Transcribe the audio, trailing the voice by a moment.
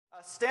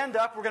Stand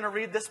up. We're going to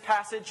read this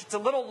passage. It's a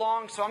little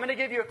long, so I'm going to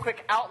give you a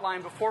quick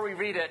outline before we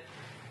read it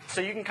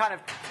so you can kind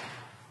of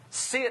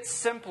see it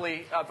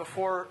simply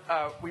before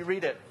we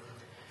read it.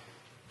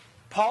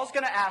 Paul's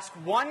going to ask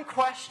one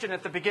question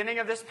at the beginning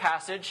of this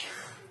passage,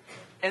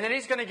 and then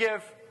he's going to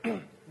give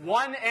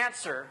one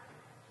answer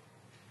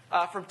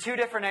from two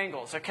different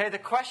angles. Okay, the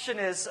question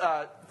is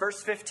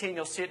verse 15.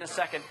 You'll see it in a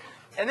second.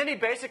 And then he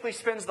basically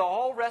spends the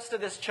whole rest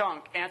of this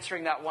chunk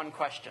answering that one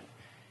question.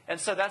 And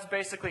so that's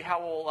basically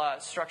how we'll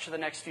structure the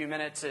next few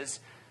minutes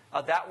is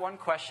that one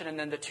question and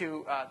then the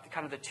two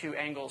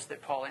angles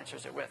that Paul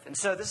answers it with. And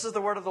so this is the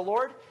word of the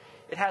Lord.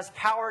 It has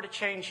power to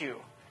change you.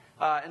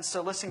 And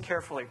so listen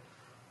carefully.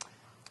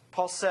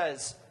 Paul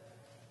says,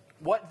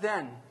 "What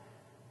then?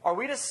 Are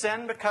we to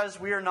sin because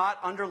we are not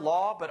under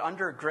law but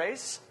under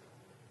grace?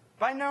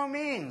 By no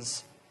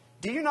means.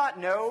 Do you not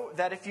know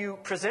that if you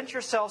present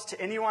yourselves to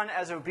anyone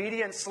as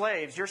obedient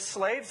slaves, you're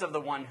slaves of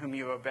the one whom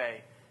you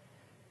obey,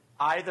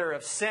 either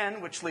of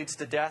sin, which leads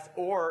to death,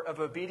 or of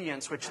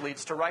obedience, which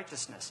leads to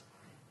righteousness?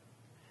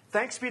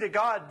 Thanks be to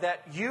God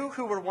that you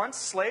who were once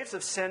slaves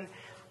of sin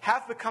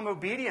have become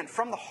obedient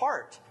from the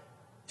heart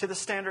to the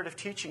standard of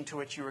teaching to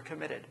which you were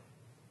committed.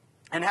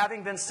 And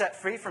having been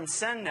set free from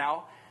sin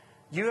now,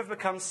 you have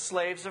become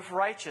slaves of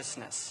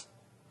righteousness."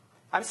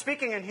 I'm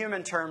speaking in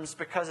human terms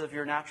because of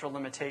your natural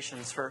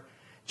limitations. For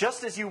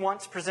just as you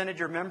once presented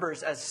your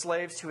members as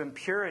slaves to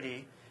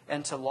impurity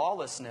and to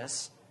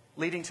lawlessness,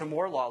 leading to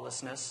more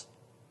lawlessness,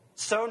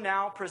 so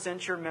now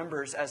present your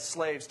members as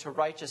slaves to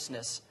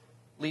righteousness,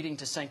 leading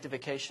to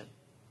sanctification.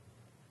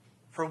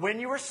 For when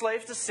you were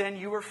slaves to sin,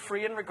 you were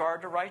free in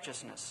regard to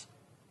righteousness.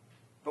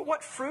 But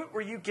what fruit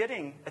were you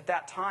getting at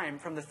that time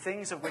from the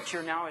things of which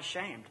you're now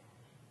ashamed?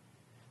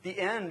 The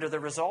end or the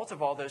result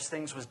of all those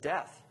things was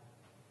death.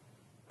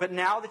 But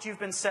now that you've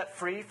been set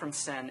free from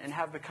sin and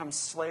have become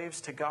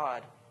slaves to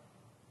God,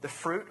 the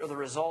fruit or the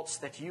results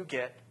that you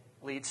get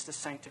leads to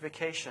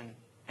sanctification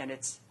and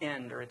its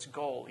end or its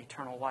goal,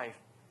 eternal life.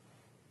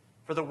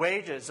 For the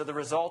wages or the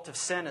result of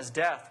sin is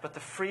death, but the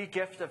free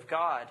gift of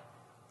God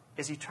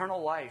is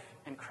eternal life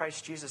in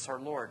Christ Jesus our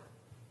Lord.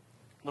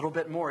 A little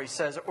bit more, he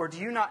says, "Or do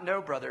you not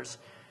know, brothers,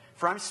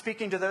 for I'm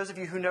speaking to those of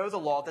you who know the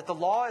law, that the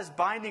law is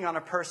binding on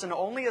a person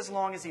only as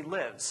long as he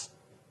lives?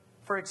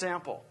 For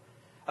example,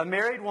 a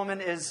married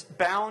woman is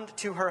bound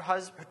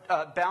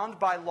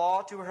by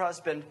law to her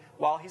husband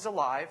while he's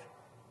alive,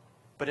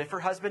 but if her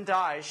husband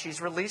dies, she's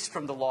released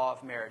from the law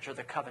of marriage or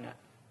the covenant.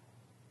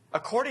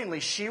 Accordingly,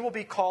 she will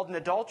be called an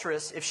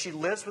adulteress if she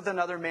lives with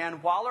another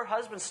man while her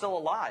husband's still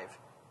alive.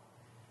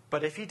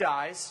 But if he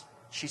dies,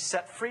 she's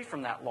set free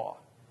from that law.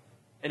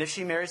 And if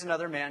she marries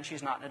another man,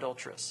 she's not an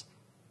adulteress.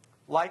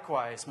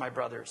 Likewise, my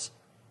brothers,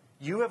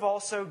 you have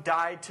also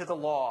died to the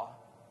law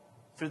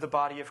through the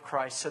body of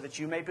Christ, so that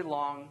you may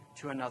belong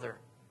to another,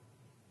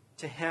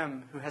 to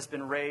him who has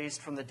been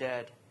raised from the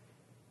dead,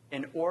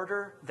 in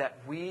order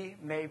that we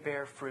may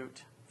bear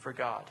fruit for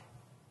God.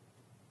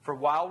 For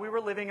while we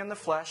were living in the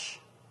flesh,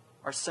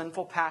 our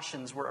sinful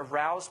passions were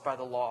aroused by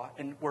the law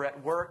and were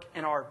at work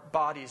in our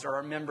bodies or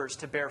our members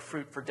to bear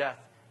fruit for death.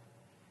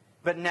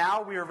 But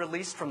now we are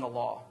released from the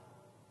law,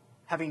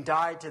 having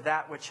died to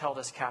that which held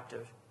us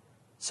captive,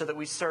 so that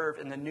we serve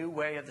in the new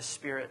way of the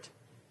Spirit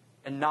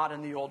and not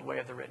in the old way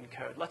of the written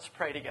code." Let's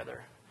pray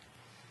together.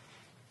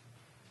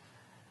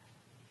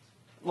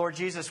 Lord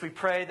Jesus, we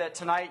pray that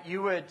tonight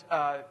you would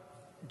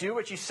do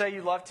what you say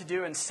you love to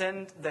do and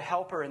send the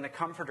Helper and the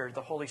Comforter,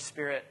 the Holy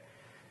Spirit.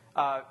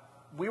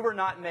 We were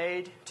not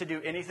made to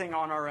do anything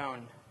on our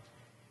own.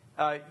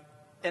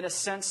 In a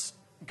sense,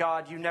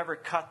 God, you never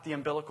cut the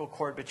umbilical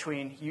cord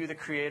between you, the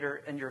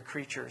Creator, and your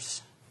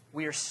creatures.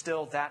 We are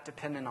still that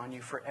dependent on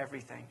you for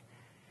everything.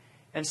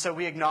 And so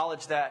we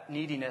acknowledge that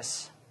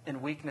neediness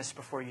and weakness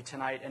before you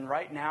tonight. And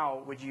right now,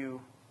 would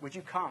you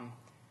come?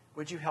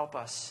 Would you help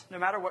us? No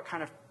matter what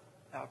kind of,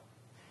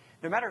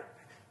 no matter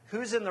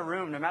who's in the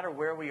room, no matter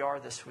where we are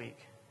this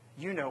week,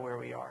 you know where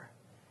we are.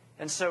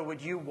 And so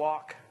would you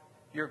walk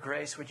your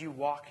grace? Would you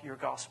walk your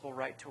gospel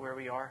right to where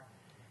we are?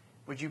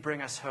 Would you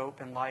bring us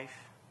hope and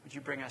life? Would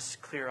you bring us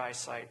clear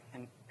eyesight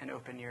and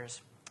open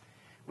ears?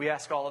 We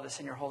ask all of this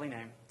in your holy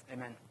name.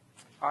 Amen.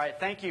 All right,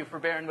 thank you for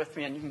bearing with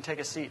me, and you can take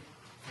a seat.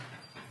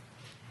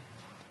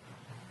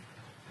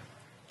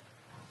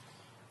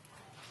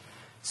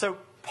 So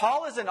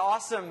Paul is an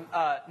awesome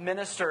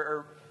minister,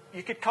 or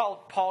you could call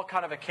Paul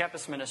kind of a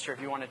campus minister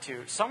if you wanted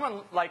to.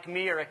 Someone like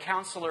me or a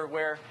counselor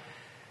where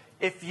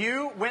if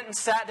you went and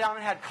sat down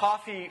and had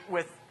coffee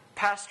with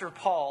Pastor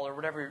Paul, or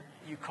whatever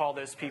you call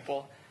those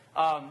people,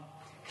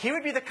 he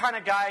would be the kind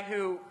of guy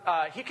who,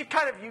 he could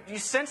kind of, you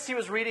sensed he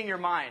was reading your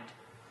mind.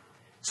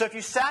 So if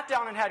you sat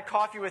down and had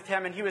coffee with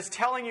him and he was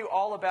telling you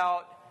all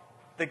about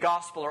the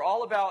gospel or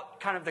all about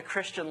kind of the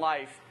Christian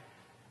life,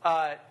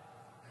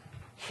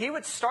 he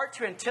would start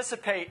to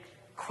anticipate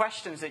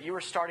questions that you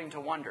were starting to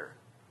wonder.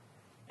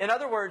 In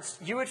other words,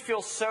 you would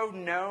feel so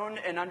known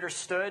and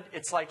understood,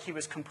 it's like he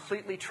was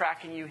completely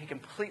tracking you. He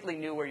completely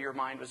knew where your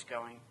mind was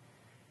going.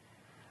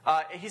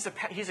 He's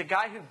a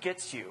guy who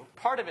gets you.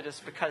 Part of it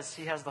is because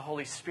he has the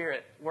Holy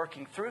Spirit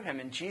working through him,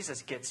 and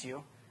Jesus gets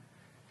you.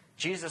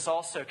 Jesus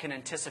also can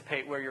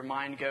anticipate where your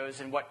mind goes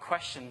and what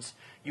questions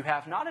you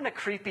have, not in a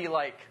creepy,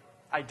 like,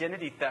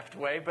 identity theft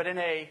way, but in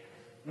a,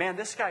 man,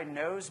 this guy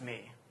knows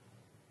me.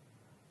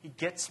 He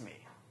gets me.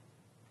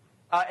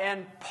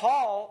 And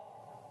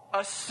Paul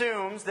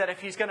assumes that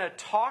if he's going to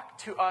talk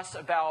to us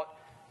about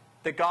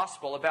the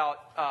gospel,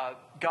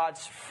 about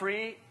God's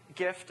free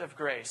gift of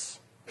grace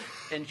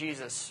in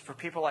Jesus for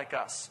people like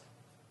us,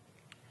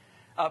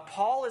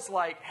 Paul is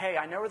like, hey,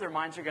 I know where their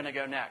minds are going to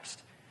go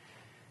next.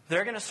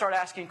 They're going to start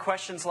asking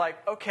questions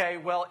like, okay,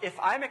 well, if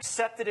I'm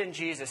accepted in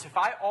Jesus, if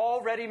I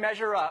already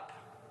measure up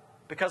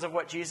because of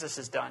what Jesus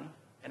has done,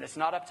 and it's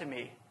not up to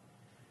me,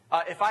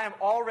 if I am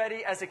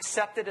already as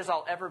accepted as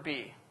I'll ever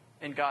be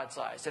in God's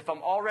eyes, if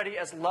I'm already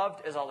as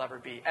loved as I'll ever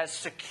be, as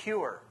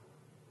secure,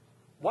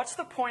 what's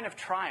the point of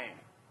trying?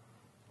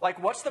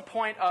 Like, what's the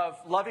point of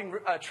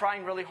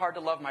trying really hard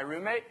to love my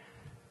roommate?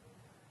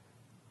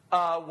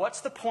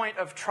 What's the point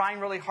of trying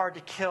really hard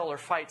to kill or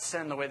fight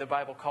sin the way the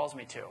Bible calls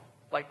me to?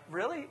 Like,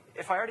 really?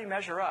 If I already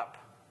measure up,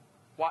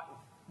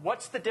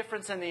 what's the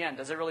difference in the end?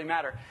 Does it really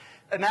matter?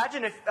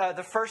 Imagine if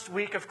the first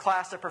week of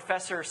class a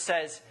professor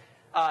says,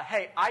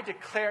 hey, I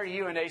declare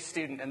you an A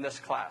student in this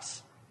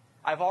class.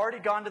 I've already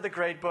gone to the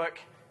grade book.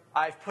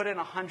 I've put in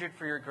 100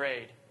 for your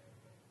grade.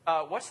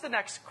 What's the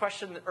next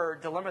question or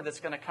dilemma that's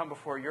going to come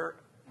before your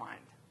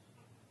mind?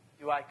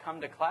 Do I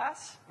come to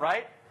class?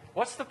 Right?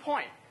 What's the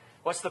point?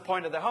 What's the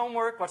point of the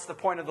homework? What's the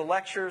point of the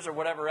lectures or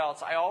whatever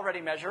else? I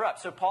already measure up.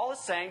 So Paul is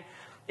saying,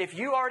 if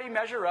you already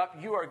measure up,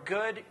 you are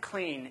good,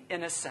 clean,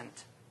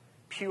 innocent,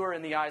 pure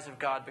in the eyes of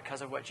God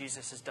because of what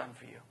Jesus has done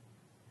for you.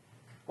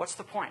 What's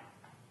the point?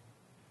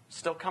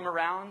 Still come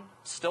around,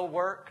 still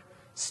work,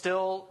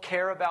 still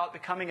care about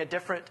becoming a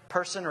different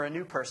person or a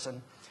new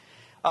person.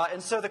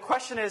 And so the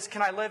question is,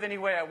 can I live any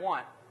way I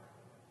want?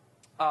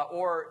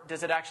 Or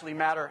does it actually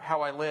matter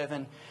how I live?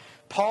 And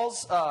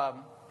Paul's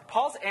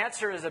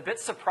answer is a bit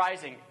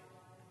surprising.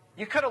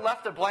 You could have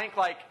left a blank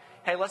like,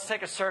 hey, let's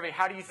take a survey.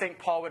 How do you think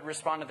Paul would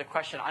respond to the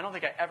question? I don't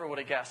think I ever would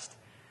have guessed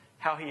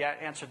how he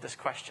answered this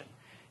question.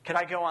 Can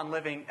I go on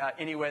living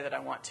any way that I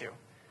want to?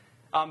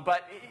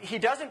 But he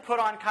doesn't put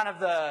on kind of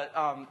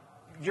the,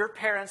 your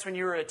parents when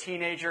you were a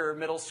teenager or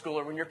middle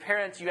schooler, when your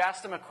parents, you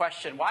asked them a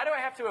question, why do I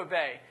have to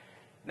obey?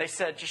 And they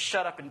said, just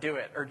shut up and do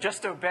it, or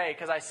just obey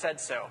because I said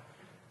so.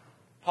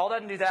 Paul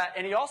doesn't do that,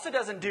 and he also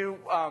doesn't do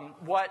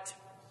what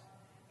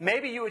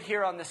maybe you would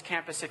hear on this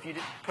campus if you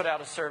put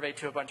out a survey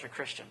to a bunch of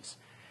Christians.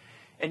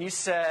 And you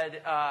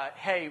said,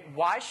 hey,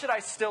 why should I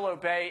still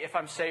obey if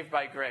I'm saved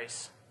by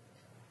grace?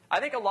 I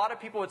think a lot of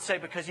people would say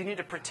because you need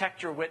to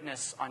protect your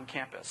witness on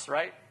campus,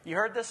 right? You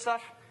heard this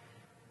stuff?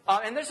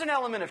 And there's an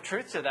element of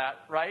truth to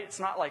that, right? It's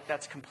not like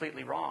that's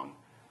completely wrong.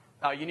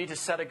 You need to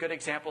set a good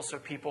example so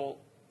people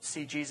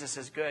see Jesus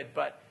as good.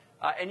 But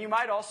and you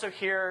might also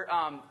hear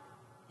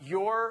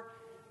your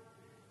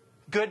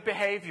good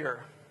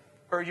behavior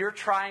or you're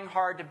trying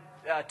hard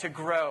to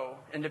grow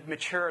and to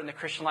mature in the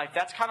Christian life.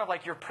 That's kind of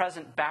like your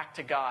present back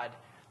to God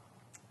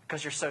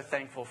because you're so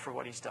thankful for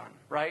what he's done,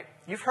 right?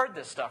 You've heard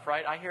this stuff,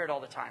 right? I hear it all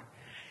the time.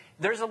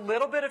 There's a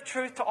little bit of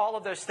truth to all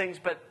of those things,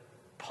 but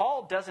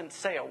Paul doesn't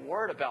say a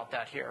word about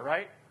that here,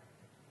 right?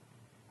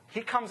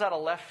 He comes out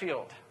of left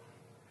field.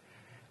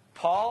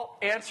 Paul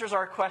answers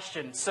our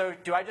question. So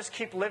do I just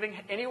keep living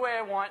any way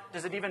I want?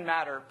 Does it even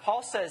matter?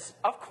 Paul says,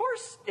 of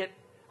course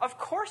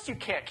you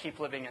can't keep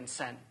living in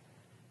sin.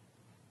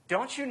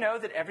 Don't you know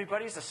that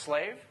everybody's a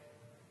slave?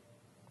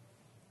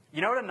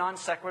 You know what a non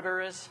sequitur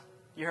is?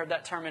 You heard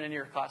that term in any of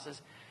your classes.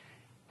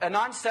 A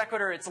non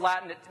sequitur, it's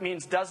Latin, it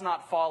means does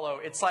not follow.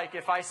 It's like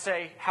if I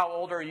say, how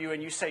old are you?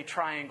 And you say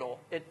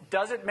triangle. It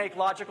doesn't make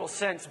logical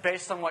sense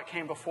based on what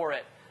came before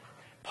it.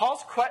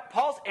 Paul's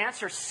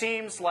answer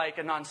seems like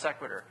a non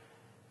sequitur.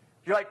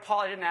 You're like,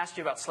 Paul, I didn't ask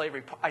you about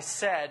slavery. I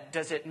said,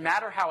 does it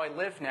matter how I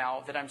live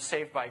now that I'm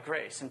saved by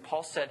grace? And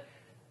Paul said,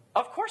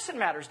 of course it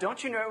matters.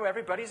 Don't you know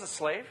everybody's a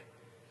slave?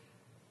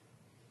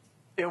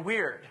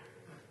 Weird.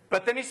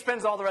 But then he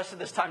spends all the rest of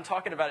this time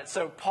talking about it.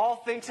 So Paul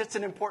thinks it's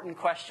an important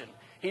question.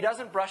 He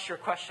doesn't brush your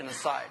question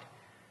aside.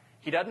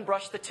 He doesn't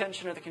brush the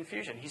tension or the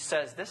confusion. He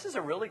says, this is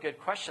a really good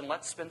question.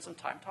 Let's spend some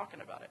time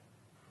talking about it.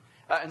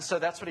 And so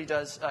that's what he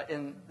does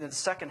in the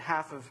second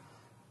half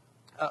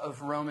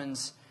of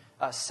Romans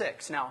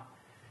 6. Now,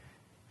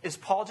 is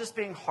Paul just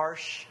being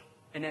harsh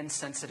and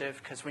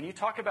insensitive? Because when you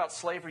talk about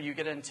slavery, you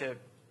get into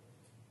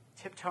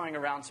tiptoeing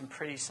around some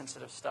pretty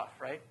sensitive stuff,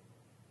 right?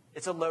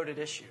 It's a loaded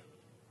issue.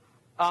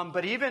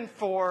 But even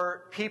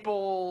for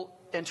people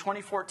in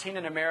 2014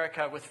 in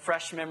America with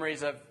fresh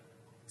memories of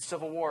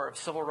Civil War, of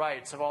civil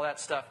rights, of all that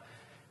stuff,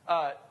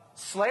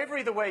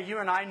 slavery the way you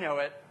and I know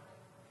it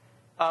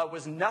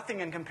was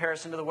nothing in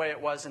comparison to the way it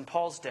was in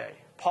Paul's day.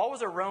 Paul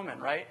was a Roman,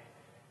 right?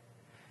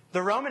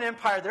 The Roman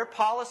Empire, their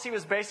policy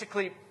was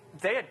basically,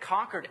 they had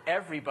conquered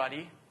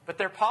everybody, but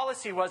their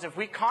policy was, if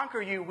we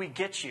conquer you, we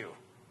get you,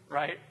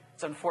 right?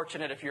 It's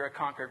unfortunate if you're a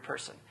conquered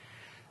person,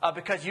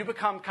 because you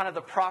become kind of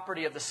the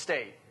property of the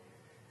state.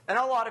 And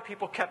a lot of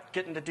people kept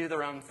getting to do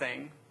their own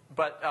thing,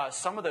 but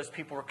some of those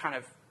people were kind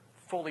of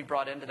fully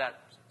brought into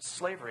that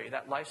slavery,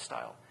 that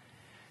lifestyle.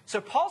 So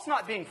Paul's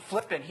not being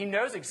flippant. He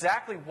knows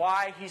exactly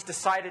why he's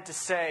decided to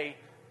say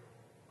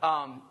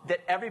that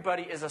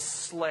everybody is a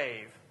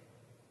slave.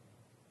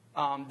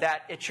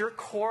 That it's your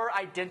core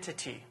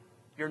identity.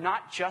 You're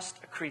not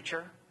just a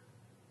creature.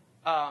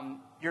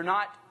 You're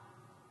not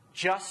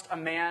just a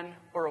man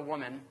or a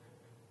woman.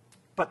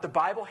 But the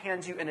Bible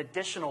hands you an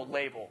additional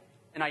label,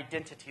 an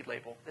identity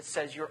label, that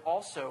says you're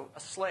also a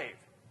slave.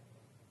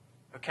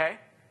 Okay?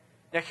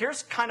 Now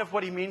here's kind of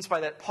what he means by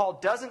that. Paul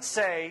doesn't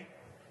say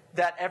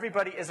that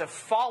everybody is a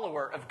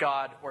follower of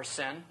God or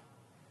sin.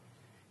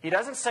 He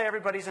doesn't say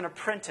everybody's an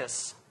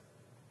apprentice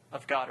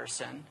of God or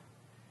sin.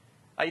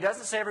 He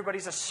doesn't say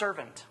everybody's a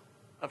servant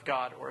of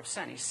God or of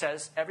sin. He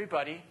says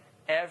everybody,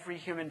 every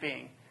human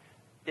being,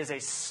 is a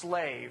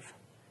slave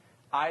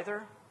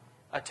either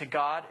to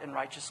God in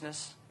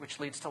righteousness, which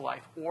leads to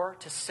life, or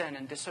to sin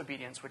and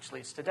disobedience, which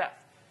leads to death.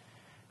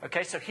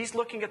 Okay, so he's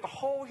looking at the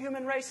whole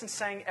human race and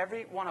saying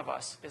every one of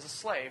us is a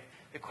slave.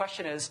 The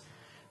question is,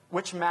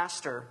 which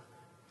master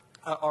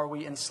are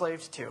we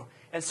enslaved to?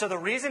 And so the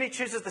reason he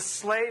chooses the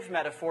slave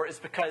metaphor is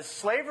because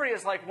slavery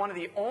is like one of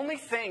the only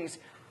things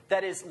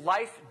that is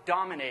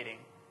life-dominating.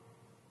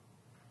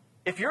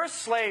 If you're a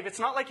slave, it's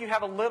not like you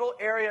have a little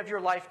area of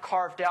your life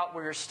carved out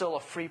where you're still a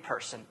free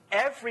person.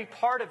 Every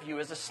part of you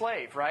is a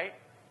slave, right?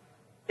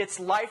 It's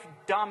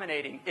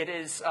life-dominating. It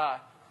is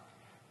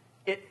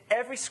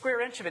every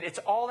square inch of it. It's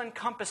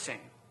all-encompassing.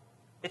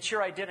 It's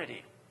your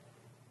identity.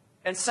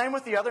 And same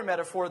with the other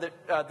metaphor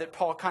that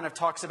Paul kind of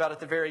talks about at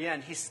the very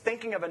end. He's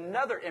thinking of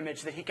another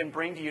image that he can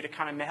bring to you to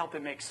kind of help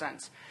it make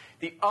sense.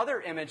 The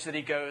other image that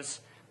he goes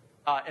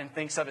and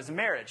thinks of is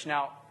marriage.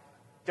 Now,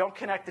 don't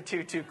connect the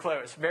two too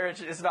close.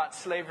 Marriage is not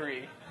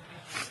slavery.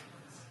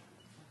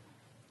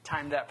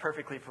 Timed that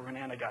perfectly for when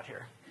Anna got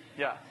here.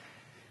 Yeah.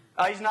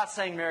 He's not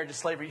saying marriage is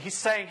slavery. He's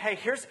saying, hey,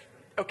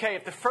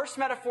 if the first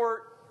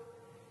metaphor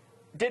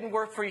didn't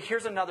work for you,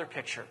 here's another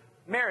picture.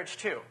 Marriage,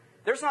 too.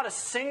 There's not a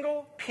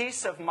single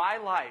piece of my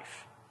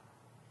life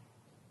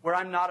where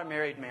I'm not a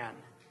married man.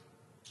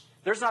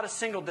 There's not a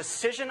single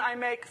decision I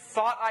make,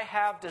 thought I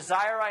have,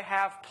 desire I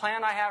have,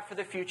 plan I have for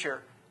the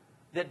future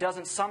that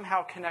doesn't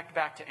somehow connect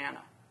back to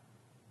Anna.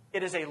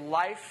 It is a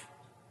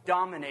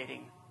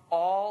life-dominating,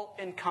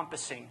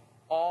 all-encompassing,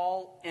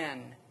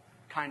 all-in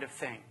kind of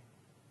thing.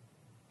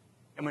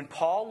 And when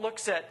Paul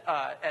looks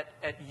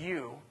at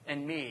you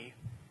and me,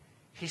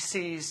 he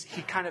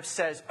kind of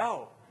says,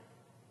 oh,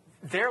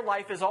 their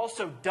life is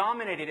also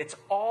dominated. It's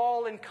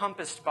all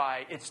encompassed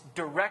by, it's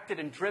directed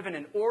and driven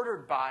and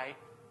ordered by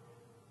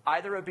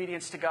either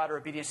obedience to God or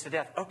obedience to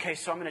death. Okay,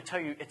 so I'm going to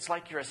tell you, it's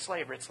like you're a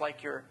slave, or it's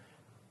like you're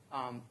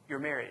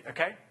married.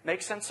 Okay,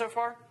 makes sense so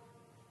far?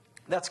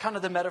 That's kind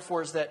of the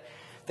metaphors that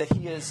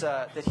he is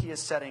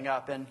setting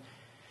up, and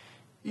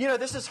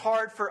this is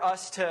hard for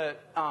us to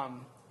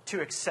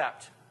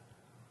accept.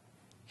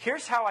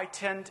 Here's how I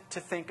tend to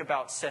think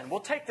about sin.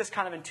 We'll take this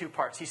kind of in two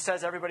parts. He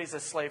says everybody's a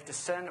slave to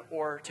sin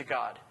or to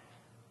God.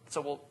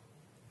 So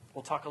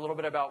we'll talk a little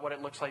bit about what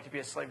it looks like to be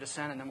a slave to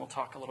sin, and then we'll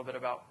talk a little bit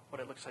about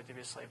what it looks like to be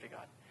a slave to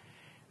God.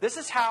 This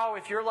is how,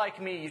 if you're like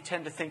me, you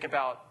tend to think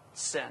about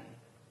sin.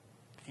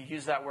 If you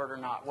use that word or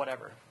not,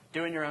 whatever.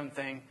 Doing your own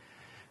thing.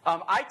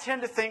 I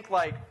tend to think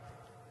like,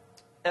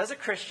 as a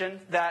Christian,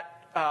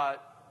 that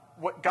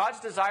what God's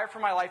desire for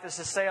my life is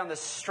to stay on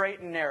this straight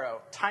and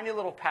narrow, tiny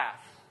little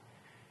path.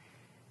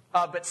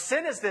 But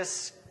sin is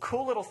this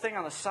cool little thing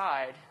on the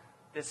side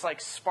that's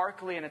like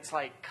sparkly, and it's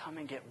like, come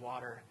and get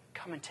water.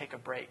 Come and take a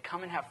break.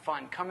 Come and have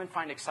fun. Come and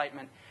find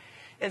excitement.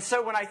 And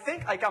so when I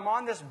think like I'm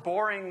on this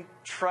boring,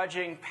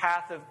 trudging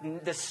path of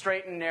this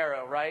straight and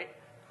narrow, right?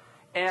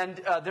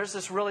 And there's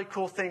this really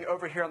cool thing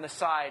over here on the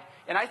side.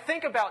 And I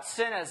think about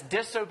sin as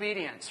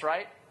disobedience,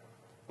 right?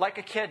 Like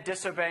a kid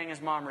disobeying his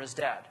mom or his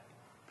dad.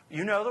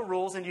 You know the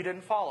rules and you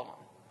didn't follow them.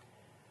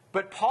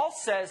 But Paul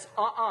says,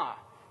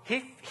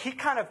 He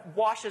kind of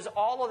washes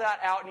all of that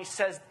out, and he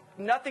says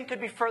nothing could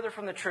be further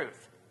from the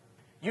truth.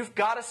 You've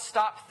got to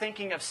stop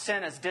thinking of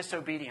sin as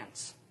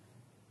disobedience.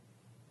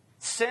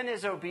 Sin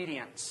is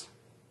obedience.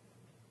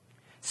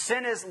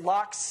 Sin is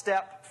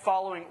lockstep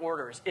following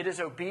orders. It is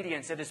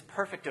obedience. It is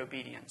perfect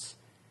obedience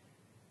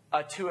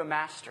to a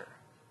master.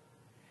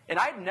 And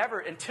I'd never,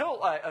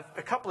 until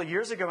a couple of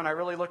years ago when I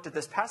really looked at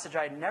this passage,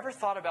 I had never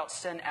thought about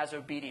sin as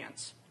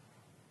obedience.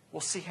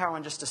 We'll see how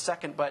in just a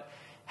second, but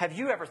have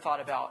you ever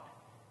thought about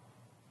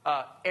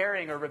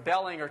erring or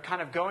rebelling or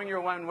kind of going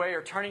your own way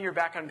or turning your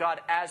back on God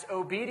as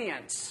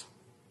obedience?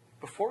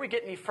 Before we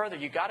get any further,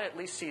 you've got to at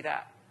least see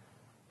that,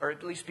 or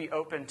at least be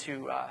open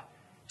to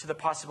the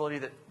possibility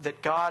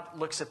that God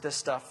looks at this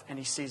stuff and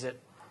he sees it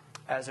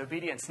as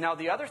obedience. Now,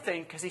 the other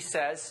thing, because he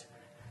says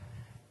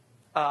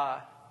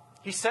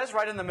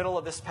right in the middle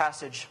of this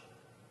passage,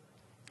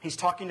 he's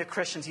talking to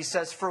Christians, he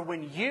says, for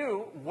when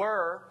you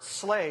were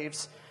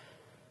slaves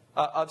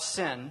of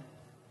sin.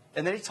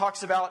 And then he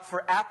talks about,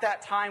 for at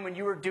that time when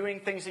you were doing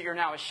things that you're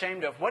now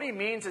ashamed of. What he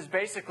means is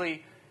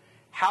basically,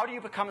 how do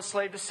you become a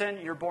slave to sin?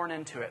 You're born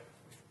into it.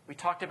 We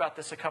talked about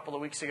this a couple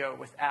of weeks ago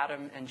with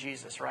Adam and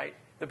Jesus, right?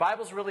 The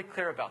Bible's really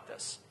clear about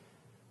this.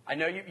 I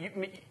know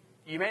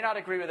you may not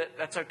agree with it.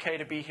 That's okay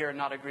to be here and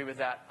not agree with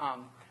that.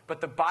 But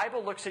the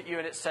Bible looks at you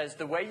and it says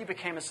the way you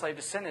became a slave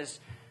to sin is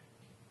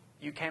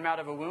you came out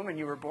of a womb and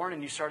you were born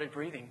and you started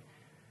breathing.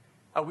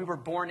 We were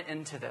born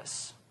into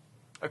this.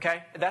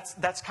 Okay?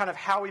 That's kind of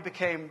how we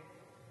became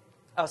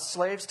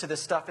slaves to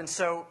this stuff. And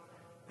so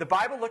the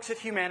Bible looks at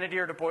humanity,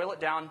 or to boil it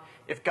down,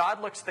 if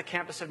God looks at the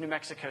campus of New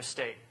Mexico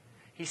State,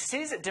 he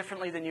sees it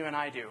differently than you and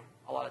I do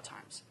a lot of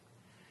times.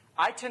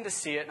 I tend to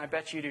see it, and I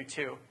bet you do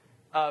too,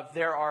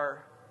 there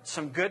are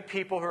some good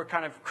people who are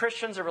kind of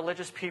Christians or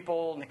religious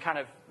people,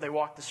 and they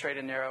walk the straight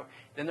and narrow.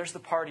 Then there's the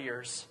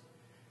partiers,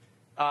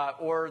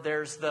 or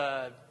there's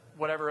the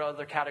whatever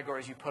other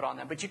categories you put on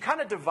them. But you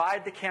kind of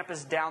divide the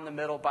campus down the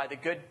middle by the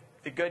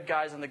good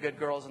guys and the good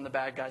girls and the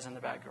bad guys and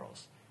the bad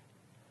girls.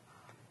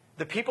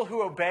 The people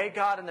who obey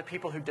God and the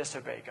people who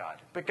disobey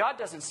God. But God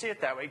doesn't see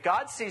it that way.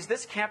 God sees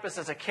this campus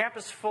as a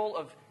campus full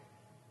of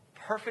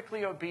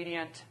perfectly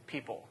obedient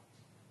people.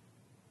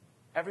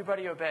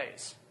 Everybody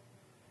obeys.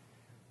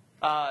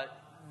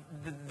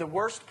 The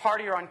worst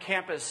partier on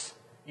campus,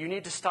 you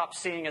need to stop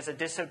seeing as a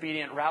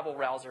disobedient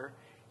rabble-rouser.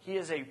 He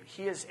is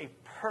a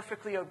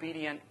perfectly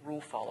obedient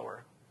rule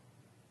follower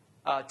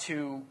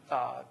to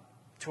what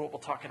we'll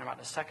talk about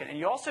in a second. And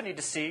you also need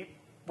to see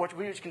what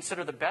we would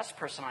consider the best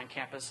person on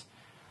campus,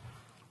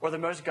 or the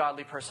most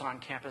godly person on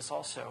campus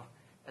also,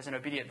 as an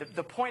obedient.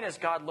 The point is,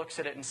 God looks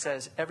at it and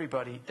says,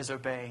 everybody is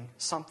obeying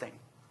something.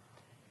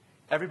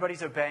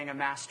 Everybody's obeying a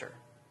master.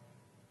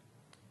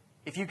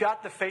 If you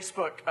got the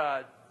Facebook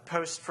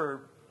post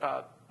for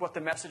what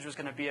the message was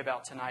going to be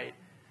about tonight,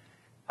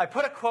 I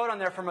put a quote on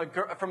there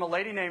from a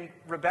lady named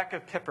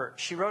Rebecca Pippert.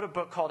 She wrote a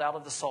book called Out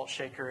of the Salt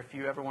Shaker, if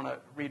you ever want to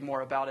read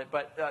more about it.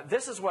 But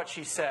this is what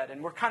she said,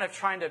 and we're kind of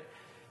trying to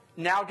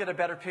now get a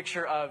better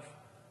picture of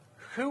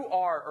who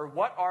are or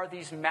what are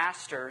these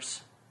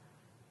masters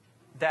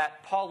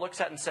that Paul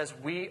looks at and says,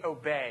 we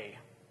obey,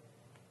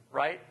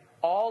 right?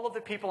 All of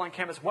the people on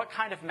campus, what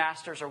kind of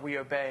masters are we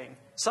obeying?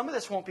 Some of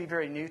this won't be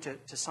very new to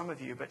some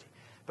of you, but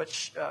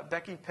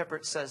Becky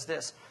Pippert says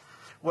this: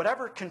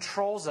 whatever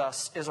controls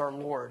us is our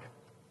Lord.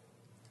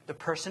 The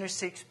person who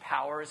seeks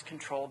power is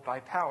controlled by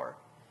power.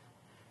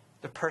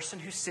 The person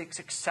who seeks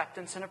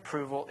acceptance and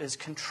approval is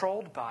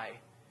controlled by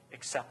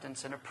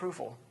acceptance and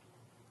approval.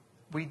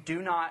 We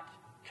do not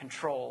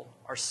control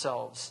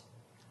ourselves.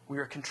 We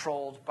are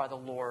controlled by the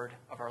Lord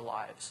of our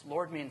lives.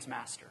 Lord means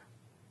master.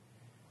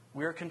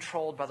 We are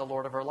controlled by the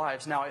Lord of our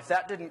lives. Now, if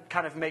that didn't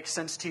kind of make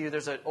sense to you,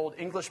 there's an old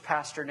English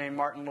pastor named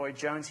Martin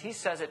Lloyd-Jones. He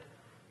says it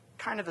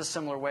kind of a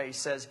similar way. He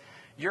says,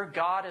 your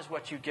God is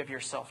what you give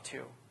yourself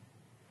to.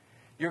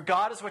 Your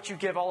God is what you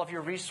give all of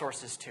your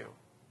resources to.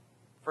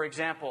 For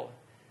example,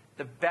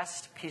 the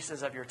best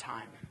pieces of your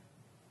time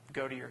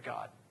go to your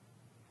God.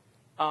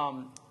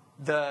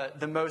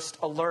 The most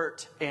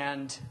alert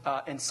and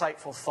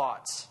insightful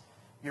thoughts,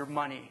 your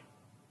money.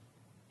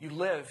 You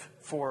live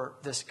for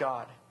this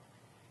God.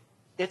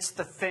 It's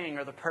the thing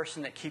or the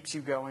person that keeps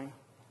you going.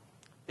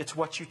 It's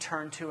what you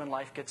turn to when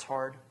life gets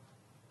hard.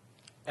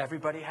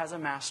 Everybody has a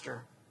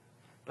master.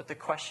 But the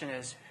question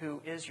is,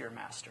 who is your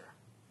master?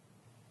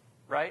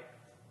 Right?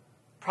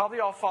 Probably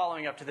all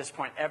following up to this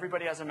point.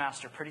 Everybody has a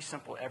master. Pretty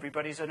simple.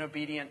 Everybody's an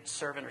obedient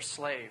servant or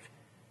slave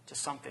to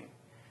something.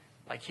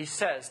 Like he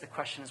says, the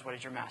question is, what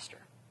is your master?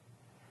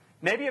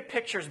 Maybe a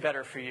picture's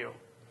better for you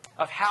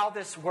of how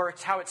this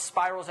works, how it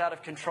spirals out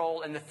of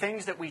control, and the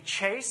things that we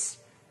chase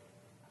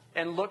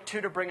and look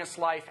to bring us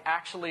life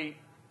actually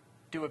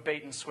do a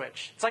bait and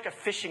switch. It's like a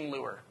fishing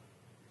lure.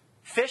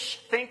 Fish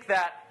think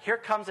that here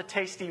comes a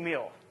tasty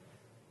meal.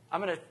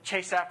 I'm going to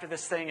chase after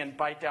this thing and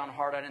bite down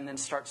hard on it and then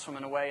start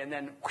swimming away, and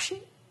then whoosh.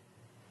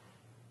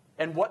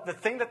 And what the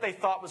thing that they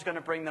thought was going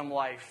to bring them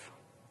life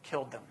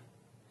killed them.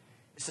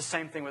 It's the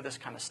same thing with this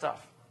kind of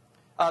stuff.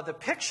 The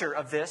picture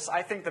of this,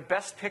 I think the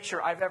best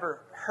picture I've ever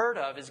heard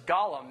of is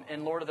Gollum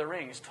in Lord of the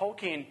Rings.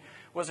 Tolkien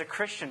was a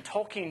Christian.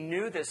 Tolkien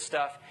knew this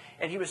stuff,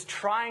 and he was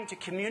trying to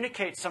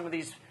communicate some of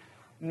these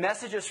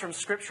messages from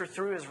Scripture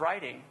through his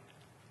writing.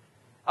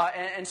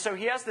 And so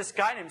he has this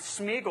guy named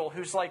Smeagol,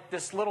 who's like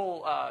this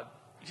little...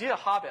 he's a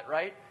hobbit,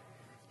 right?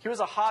 He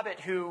was a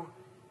hobbit who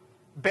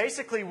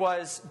basically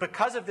was,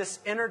 because of this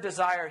inner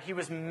desire, he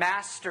was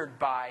mastered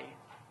by,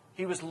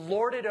 he was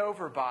lorded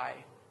over by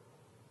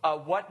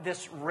what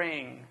this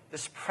ring,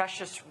 this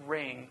precious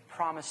ring,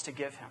 promised to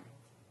give him.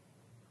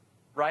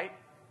 Right?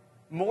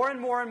 More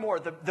and more and more.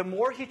 The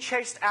more he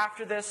chased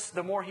after this,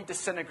 the more he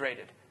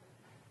disintegrated.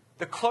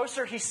 The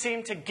closer he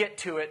seemed to get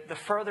to it, the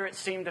further it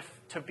seemed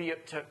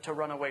to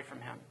run away from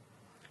him.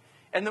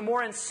 And the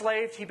more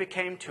enslaved he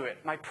became to it.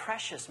 My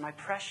precious, my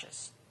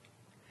precious.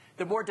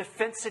 The more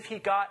defensive he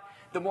got,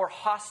 the more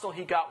hostile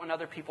he got when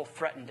other people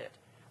threatened it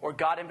or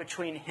got in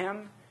between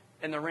him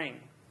and the ring.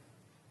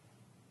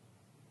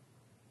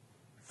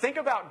 Think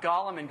about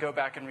Gollum and go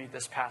back and read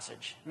this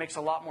passage. It makes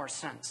a lot more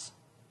sense.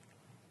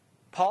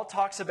 Paul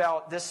talks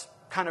about this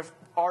kind of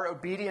our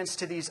obedience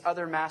to these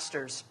other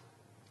masters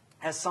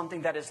as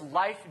something that is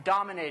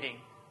life-dominating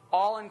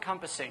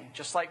all-encompassing,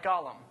 just like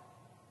Gollum.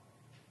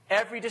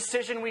 Every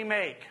decision we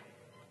make,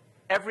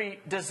 every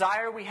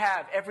desire we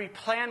have, every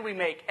plan we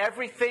make,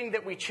 everything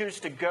that we choose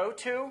to go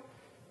to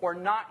or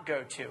not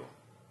go to,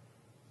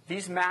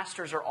 these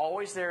masters are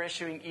always there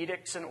issuing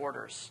edicts and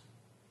orders.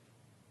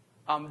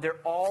 They're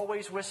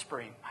always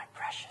whispering, my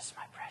precious,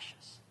 my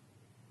precious.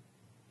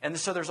 And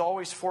so there's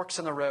always forks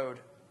in the road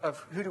of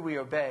who do we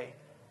obey.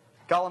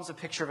 Gollum's a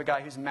picture of a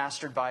guy who's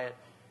mastered by it.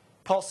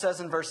 Paul says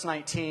in verse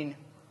 19,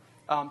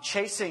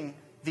 chasing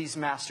these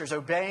masters,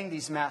 obeying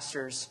these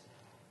masters,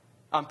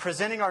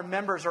 presenting our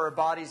members or our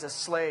bodies as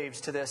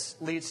slaves to this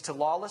leads to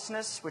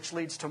lawlessness, which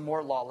leads to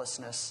more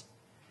lawlessness.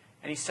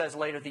 And he says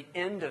later, the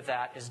end of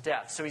that is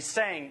death. So he's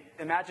saying,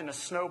 imagine a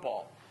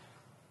snowball.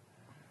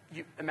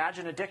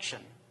 Imagine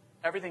addiction.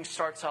 Everything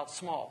starts out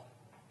small,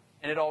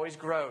 and it always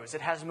grows.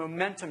 It has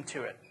momentum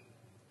to it.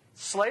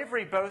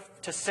 Slavery,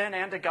 both to sin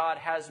and to God,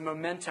 has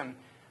momentum.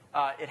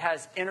 It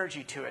has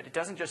energy to it. It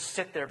doesn't just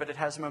sit there, but it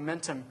has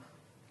momentum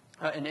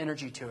and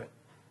energy to it.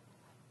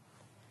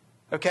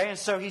 Okay, and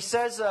so he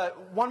says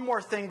one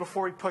more thing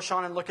before we push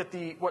on and look at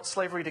what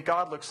slavery to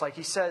God looks like.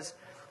 He says,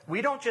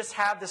 we don't just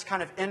have this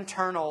kind of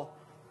internal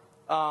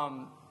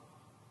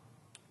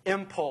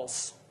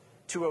impulse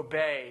to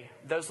obey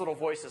those little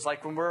voices.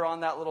 Like when we're on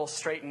that little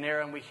straight and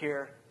narrow and we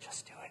hear,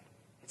 just do it.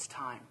 It's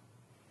time.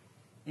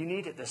 You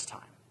need it this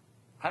time.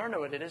 I don't know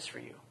what it is for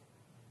you.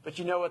 But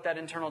you know what that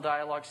internal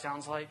dialogue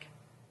sounds like?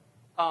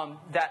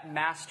 That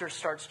master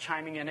starts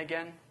chiming in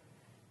again.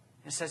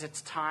 It says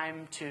it's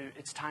time to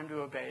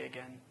obey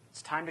again.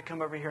 It's time to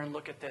come over here and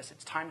look at this.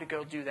 It's time to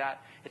go do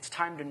that. It's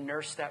time to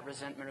nurse that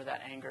resentment or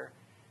that anger.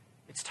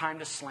 It's time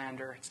to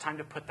slander. It's time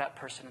to put that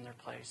person in their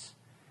place.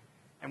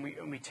 And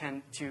we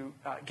tend to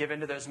give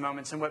into those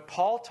moments. And what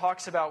Paul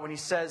talks about when he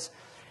says,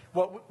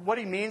 what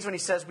he means when he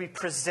says we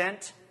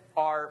present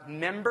our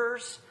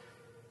members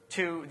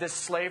to this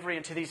slavery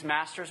and to these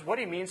masters, what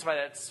he means by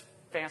that's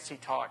fancy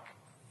talk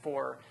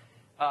for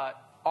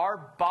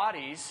our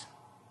bodies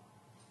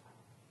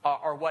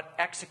are what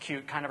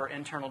execute kind of our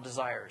internal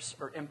desires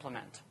or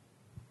implement.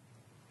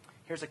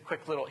 Here's a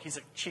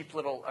cheap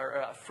little or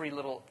a free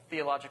little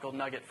theological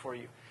nugget for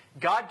you.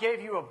 God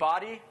gave you a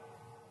body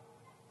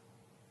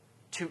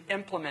to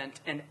implement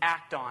and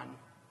act on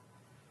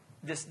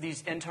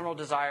these internal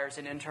desires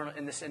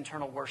and this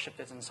internal worship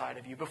that's inside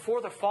of you.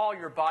 Before the fall,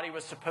 your body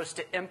was supposed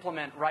to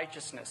implement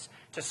righteousness,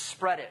 to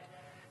spread it,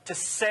 to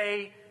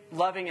say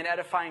loving and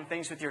edifying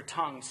things with your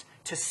tongues,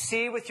 to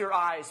see with your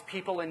eyes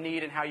people in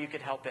need and how you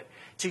could help it,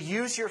 to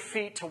use your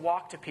feet to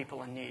walk to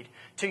people in need,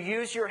 to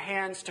use your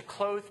hands to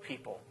clothe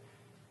people,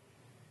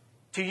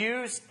 to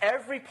use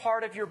every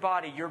part of your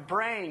body, your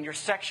brain, your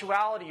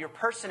sexuality, your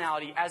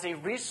personality as a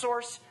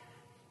resource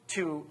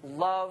to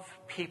love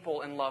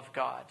people and love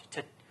God,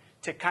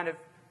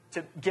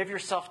 to give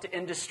yourself to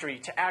industry,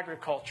 to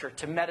agriculture,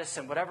 to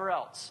medicine, whatever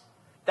else.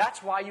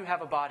 That's why you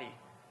have a body.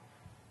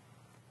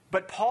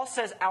 But Paul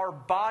says our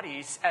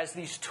bodies as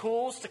these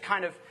tools to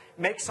kind of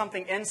make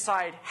something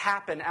inside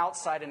happen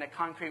outside in a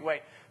concrete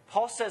way.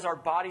 Paul says our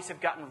bodies have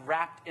gotten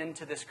wrapped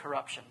into this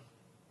corruption.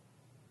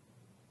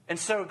 And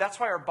so that's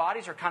why our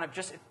bodies are kind of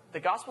just, the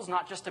gospel is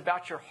not just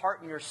about your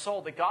heart and your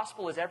soul. The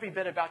gospel is every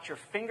bit about your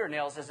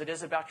fingernails as it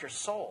is about your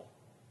soul.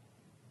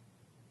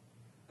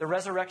 The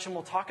resurrection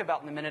we'll talk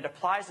about in a minute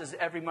applies as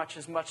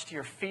much to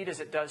your feet as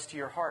it does to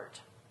your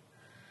heart.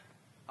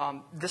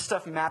 This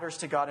stuff matters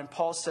to God, and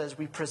Paul says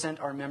we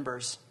present our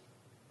members.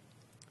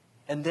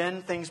 And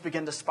then things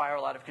begin to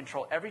spiral out of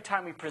control. Every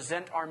time we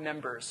present our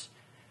members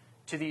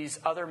to these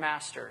other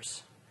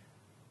masters,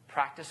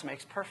 practice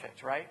makes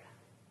perfect, right?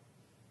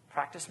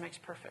 Practice makes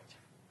perfect.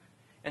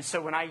 And so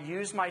when I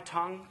use my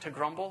tongue to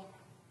grumble,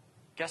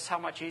 guess how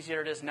much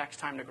easier it is next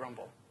time to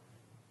grumble?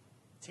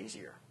 It's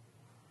easier.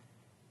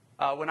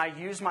 When I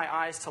use my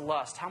eyes to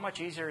lust, how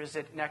much easier is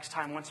it next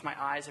time once my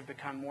eyes have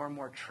become more and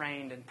more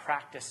trained and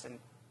practiced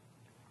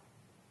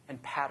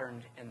and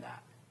patterned in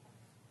that?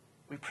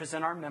 We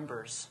present our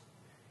members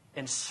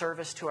in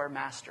service to our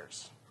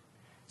masters.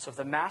 So if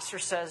the master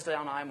says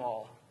down I'm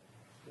all,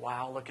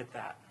 wow, look at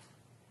that.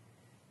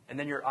 And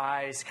then your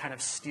eyes kind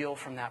of steal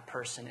from that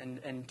person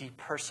and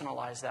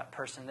depersonalize that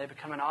person. They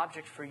become an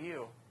object for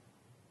you.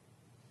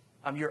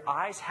 Your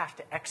eyes have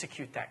to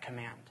execute that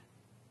command.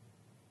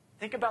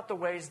 Think about the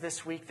ways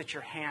this week that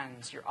your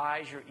hands, your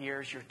eyes, your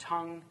ears, your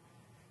tongue,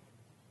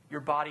 your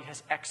body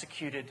has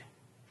executed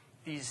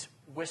these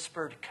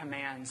whispered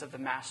commands of the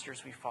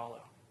masters we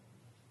follow.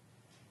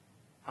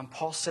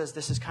 Paul says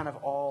this is kind of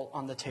all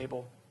on the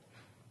table.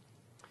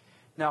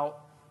 Now,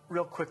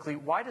 real quickly,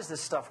 why does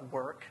this stuff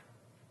work?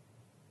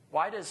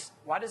 Why does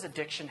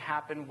addiction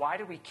happen? Why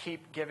do we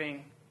keep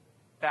giving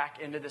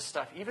back into this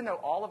stuff? Even though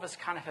all of us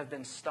kind of have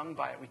been stung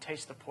by it, we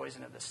taste the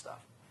poison of this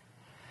stuff.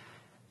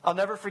 I'll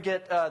never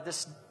forget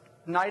this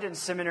night in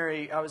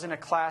seminary. I was in a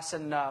class,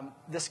 and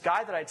this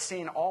guy that I'd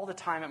seen all the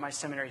time at my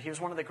seminary, he was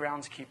one of the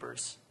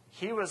groundskeepers.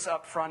 He was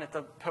up front at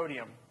the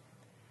podium.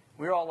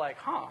 We were all like,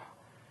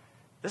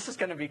 this is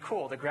going to be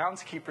cool. The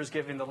groundskeeper's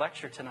giving the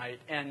lecture tonight.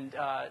 And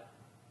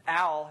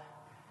Al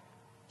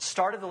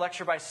started the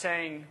lecture by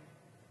saying,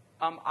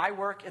 I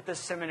work at this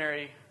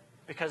seminary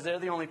because they're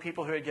the only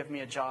people who would give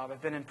me a job.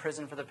 I've been in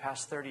prison for the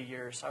past 30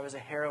 years. I was a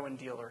heroin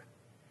dealer.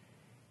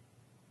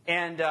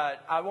 And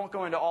I won't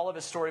go into all of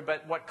his story,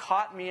 but what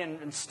caught me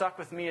and stuck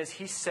with me is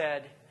he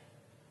said,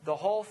 the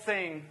whole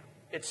thing,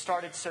 it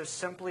started so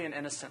simply and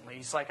innocently.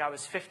 He's like, I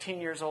was 15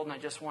 years old and I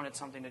just wanted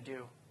something to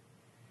do.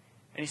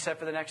 And he said,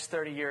 for the next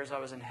 30 years, I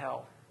was in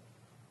hell.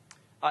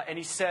 And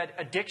he said,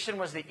 addiction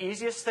was the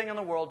easiest thing in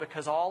the world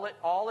because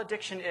all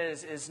addiction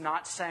is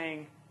not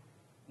saying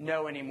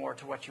no anymore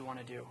to what you want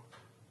to do.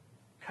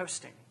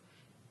 Coasting.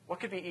 What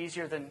could be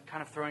easier than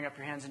kind of throwing up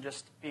your hands and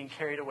just being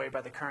carried away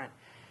by the current?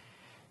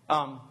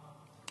 And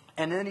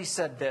then he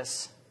said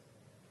this,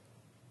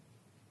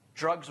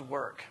 drugs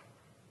work.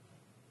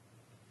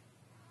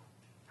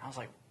 I was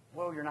like,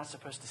 whoa, you're not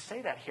supposed to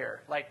say that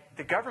here. Like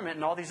the government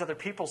and all these other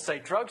people say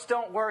drugs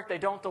don't work, they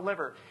don't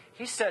deliver.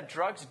 He said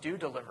drugs do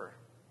deliver.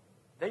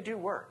 They do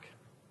work.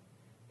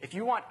 If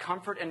you want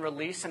comfort and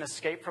release and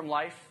escape from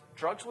life,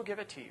 drugs will give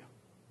it to you.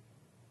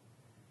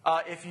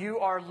 If you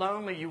are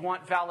lonely, you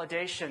want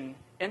validation,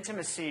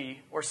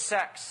 intimacy, or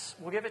sex,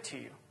 we'll give it to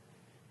you.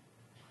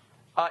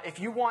 If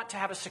you want to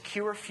have a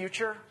secure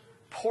future,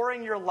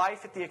 pouring your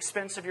life at the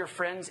expense of your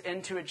friends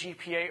into a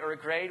GPA or a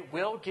grade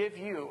will give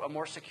you a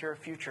more secure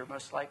future,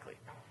 most likely.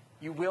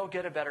 You will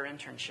get a better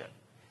internship.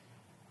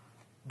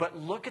 But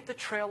look at the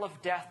trail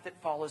of death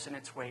that follows in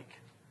its wake.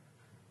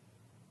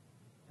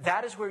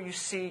 That is where you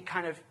see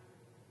kind of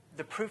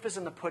the proof is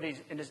in the pudding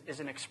is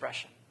an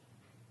expression.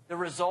 The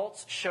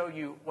results show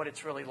you what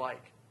it's really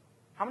like.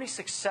 How many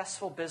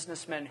successful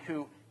businessmen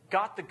who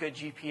got the good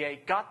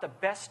GPA, got the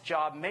best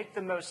job, make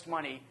the most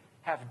money,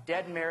 have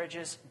dead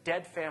marriages,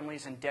 dead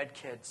families, and dead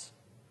kids?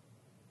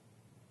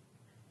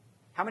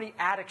 How many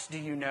addicts do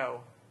you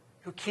know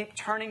who keep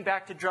turning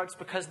back to drugs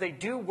because they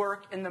do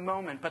work in the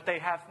moment, but they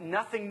have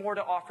nothing more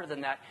to offer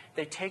than that?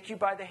 They take you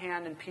by the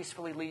hand and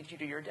peacefully lead you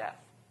to your death.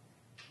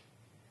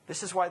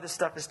 This is why this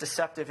stuff is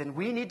deceptive, and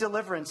we need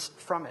deliverance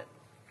from it.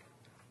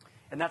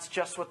 And that's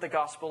just what the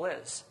gospel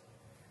is.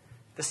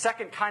 The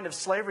second kind of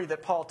slavery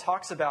that Paul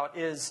talks about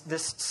is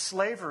this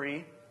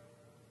slavery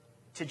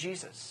to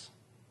Jesus.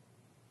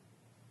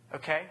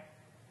 Okay?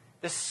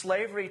 This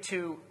slavery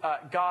to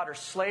God or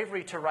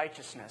slavery to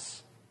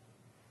righteousness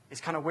is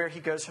kind of where he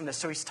goes from this.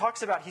 So he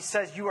talks about, he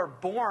says, you are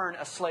born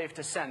a slave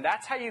to sin.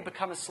 That's how you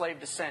become a slave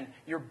to sin.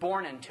 You're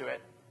born into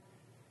it.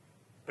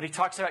 But he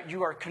talks about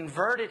you are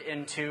converted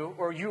into,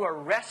 or you are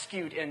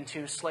rescued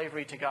into,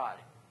 slavery to God.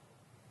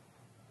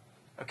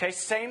 Okay,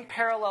 same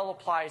parallel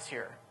applies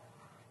here.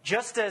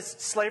 Just as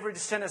slavery to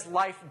sin is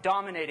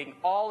life-dominating,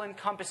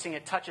 all-encompassing,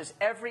 it touches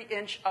every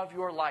inch of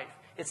your life.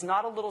 It's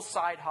not a little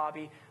side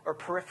hobby or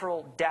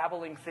peripheral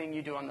dabbling thing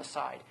you do on the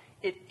side.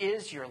 It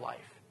is your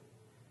life.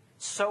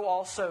 So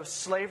also,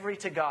 slavery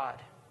to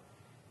God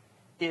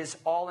is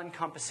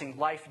all-encompassing,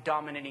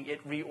 life-dominating.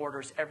 It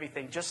reorders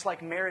everything. Just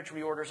like marriage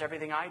reorders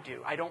everything I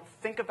do. I don't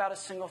think about a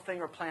single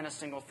thing or plan a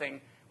single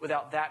thing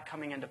without that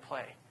coming into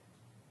play.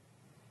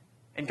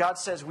 And God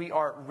says we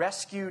are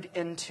rescued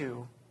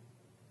into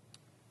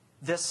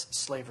this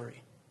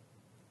slavery.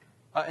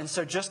 And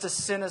so just as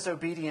sin is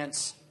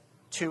obedience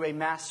to a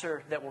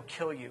master that will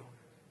kill you,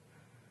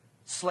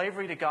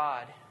 slavery to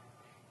God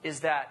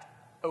is that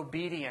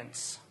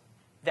obedience,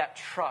 that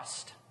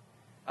trust,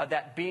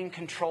 that being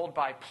controlled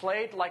by,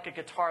 played like a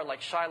guitar,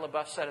 like Shia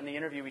LaBeouf said in the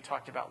interview we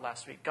talked about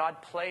last week.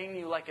 God playing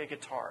you like a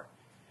guitar.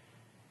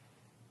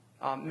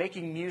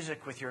 Making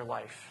music with your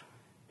life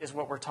is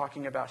what we're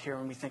talking about here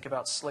when we think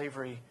about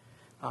slavery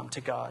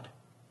to God.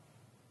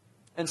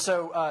 And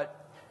so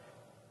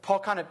Paul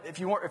kind of, if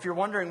you're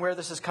wondering where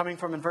this is coming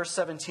from, in verse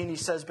 17 he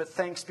says, but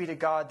thanks be to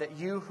God that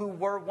you who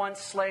were once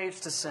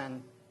slaves to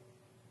sin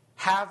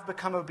have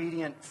become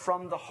obedient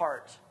from the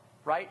heart,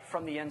 right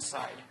from the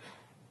inside.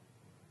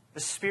 The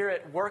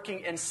Spirit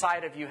working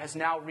inside of you has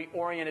now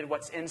reoriented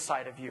what's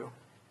inside of you.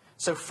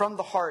 So from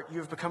the heart you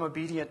have become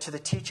obedient to the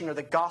teaching or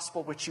the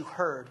gospel which you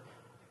heard,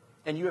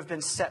 and you have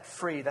been set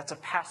free. That's a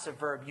passive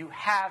verb. You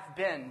have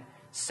been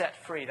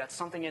set free. That's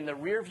something in the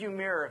rearview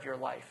mirror of your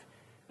life.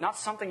 Not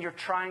something you're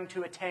trying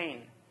to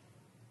attain.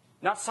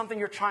 Not something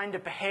you're trying to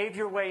behave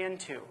your way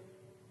into.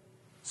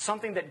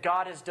 Something that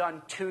God has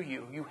done to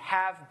you. You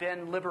have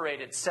been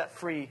liberated, set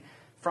free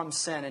from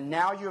sin. And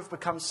now you have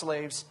become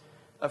slaves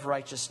of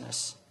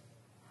righteousness.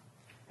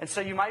 And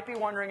so you might be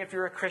wondering if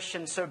you're a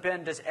Christian, so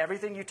Ben, does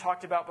everything you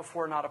talked about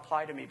before not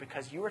apply to me?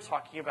 Because you were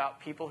talking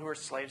about people who are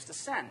slaves to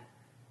sin.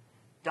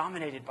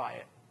 Dominated by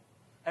it.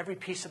 Every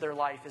piece of their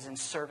life is in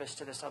service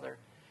to this other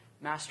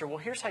master. Well,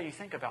 here's how you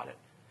think about it.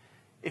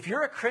 If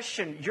you're a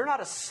Christian, you're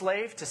not a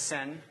slave to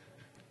sin,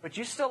 but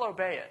you still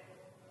obey it,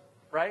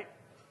 right?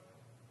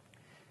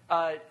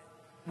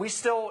 We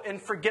still, in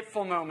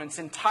forgetful moments,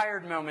 in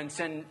tired moments,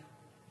 in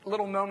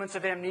little moments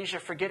of amnesia,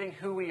 forgetting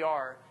who we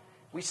are,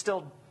 we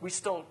still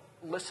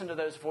listen to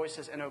those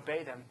voices and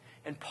obey them.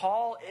 And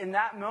Paul, in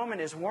that moment,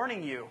 is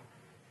warning you,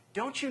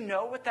 don't you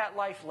know what that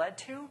life led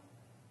to?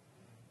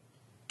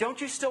 Don't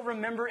you still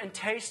remember and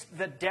taste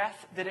the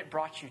death that it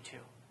brought you to?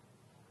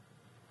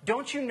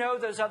 Don't you know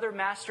those other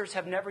masters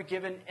have never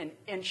given an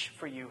inch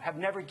for you, have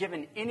never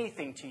given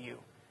anything to you,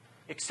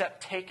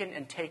 except taken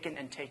and taken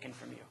and taken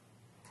from you?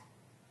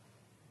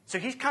 So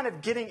he's kind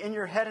of getting in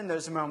your head in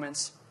those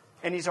moments,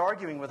 and he's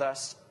arguing with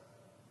us.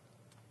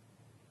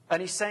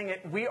 And he's saying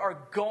that we are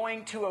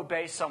going to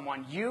obey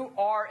someone. You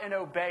are an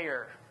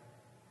obeyer.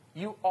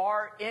 You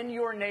are in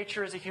your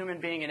nature as a human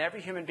being, and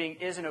every human being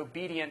is an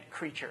obedient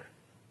creature.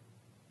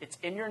 It's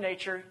in your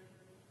nature.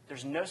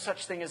 There's no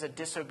such thing as a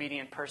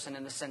disobedient person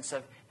in the sense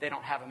of they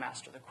don't have a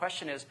master. The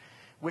question is,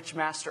 which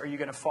master are you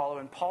going to follow?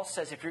 And Paul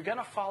says, if you're going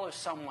to follow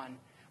someone,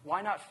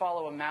 why not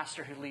follow a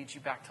master who leads you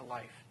back to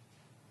life?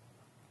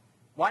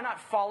 Why not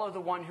follow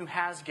the one who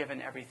has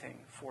given everything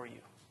for you?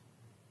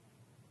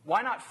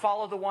 Why not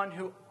follow the one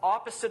who,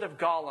 opposite of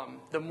Gollum,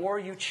 the more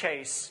you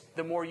chase,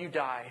 the more you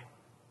die?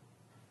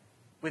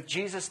 With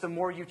Jesus, the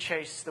more you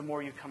chase, the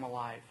more you come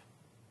alive.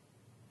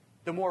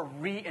 The more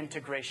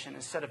reintegration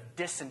instead of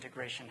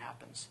disintegration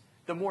happens.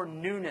 The more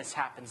newness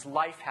happens,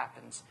 life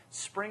happens,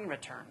 spring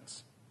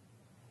returns.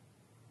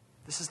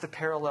 This is the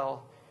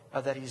parallel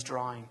that he's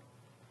drawing.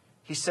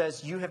 He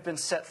says, you have been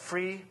set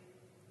free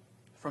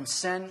from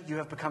sin, you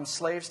have become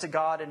slaves to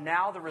God, and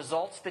now the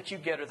results that you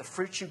get, or the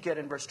fruit you get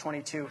in verse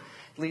 22,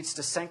 leads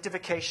to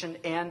sanctification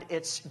and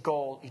its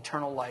goal,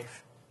 eternal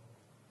life.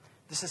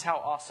 This is how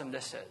awesome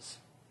this is.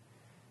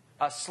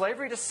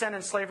 Slavery to sin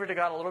and slavery to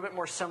God are a little bit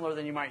more similar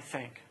than you might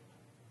think.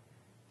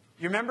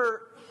 You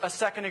remember a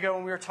second ago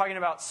when we were talking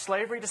about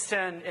slavery to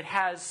sin, it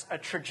has a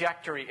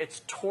trajectory.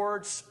 It's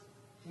towards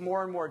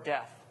more and more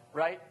death,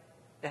 right?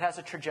 It has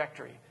a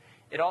trajectory.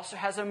 It also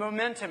has a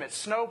momentum. It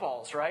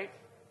snowballs, right?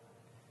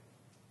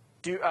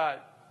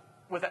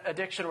 With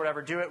addiction or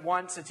whatever, do it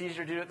once, it's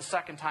easier to do it the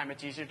second time,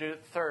 it's easier to do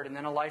it the third, and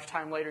then a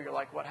lifetime later, you're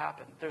like, what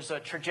happened? There's a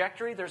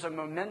trajectory, there's a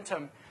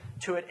momentum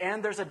to it,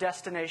 and there's a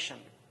destination.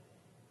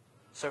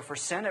 So for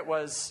sin, it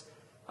was,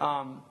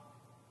 the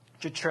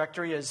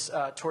trajectory is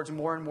towards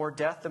more and more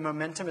death. The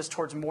momentum is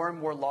towards more and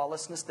more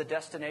lawlessness. The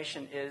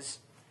destination is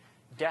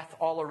death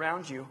all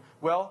around you.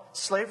 Well,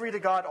 slavery to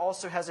God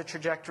also has a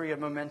trajectory, a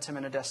momentum,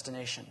 and a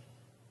destination.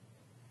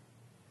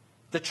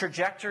 The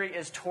trajectory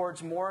is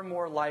towards more and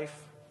more life.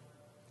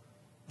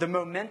 The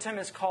momentum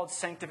is called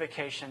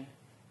sanctification.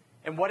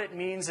 And what it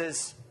means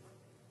is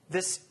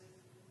this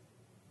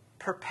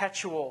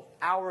perpetual,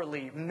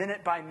 hourly,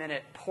 minute by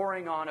minute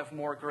pouring on of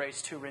more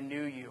grace to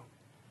renew you.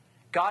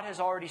 God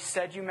has already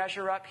said you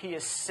measure up. He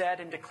has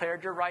said and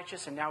declared you're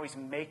righteous, and now He's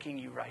making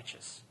you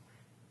righteous.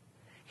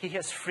 He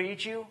has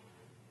freed you.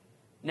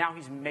 Now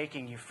He's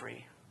making you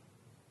free.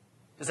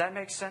 Does that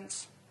make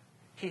sense?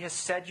 He has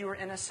said you are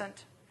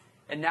innocent.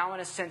 And now, in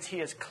a sense, He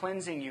is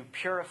cleansing you,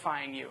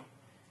 purifying you,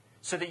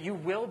 so that you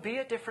will be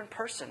a different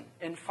person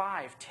in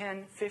 5,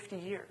 10, 50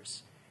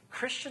 years.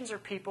 Christians are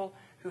people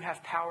who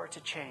have power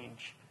to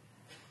change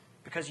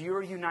because you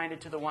are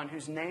united to the one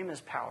whose name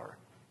is power,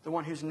 the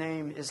one whose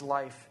name is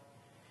life.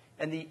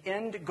 And the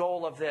end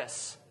goal of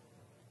this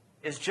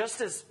is just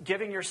as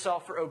giving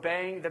yourself for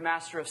obeying the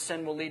master of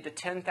sin will lead to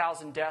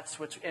 10,000 deaths,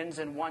 which ends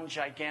in one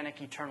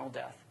gigantic eternal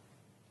death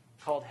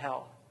called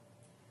hell.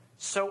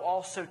 So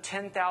also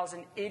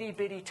 10,000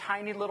 itty-bitty,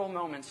 tiny little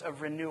moments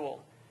of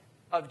renewal,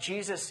 of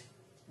Jesus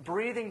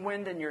breathing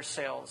wind in your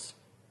sails,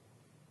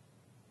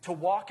 to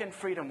walk in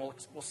freedom.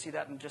 We'll see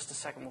that in just a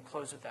second. We'll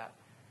close with that.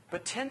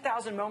 But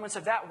 10,000 moments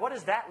of that, what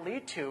does that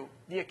lead to?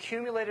 The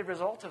accumulated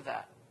result of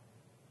that.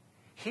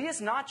 He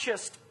is not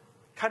just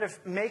kind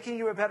of making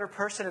you a better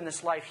person in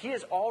this life. He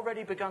has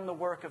already begun the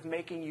work of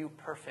making you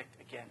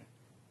perfect again.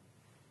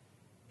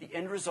 The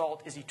end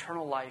result is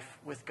eternal life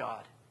with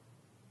God.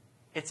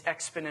 It's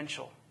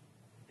exponential.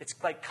 It's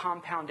like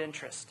compound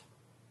interest.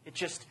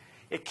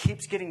 It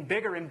keeps getting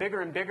bigger and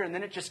bigger and bigger, and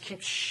then it just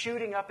keeps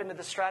shooting up into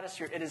the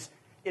stratosphere.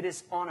 It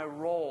is on a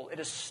roll. It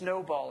is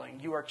snowballing.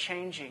 You are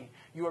changing.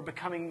 You are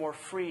becoming more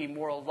free,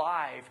 more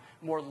alive,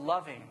 more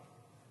loving.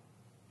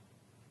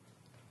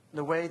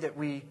 The way that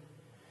we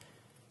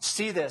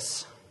see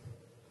this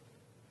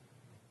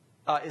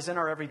is in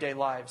our everyday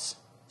lives.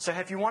 So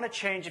if you want to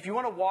change, if you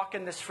want to walk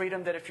in this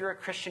freedom that if you're a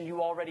Christian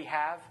you already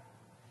have,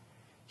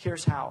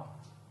 here's how.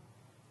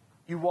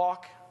 You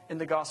walk in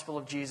the gospel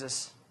of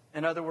Jesus.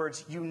 In other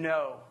words, you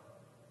know,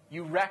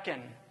 you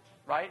reckon,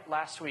 right?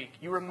 Last week,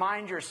 you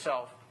remind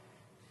yourself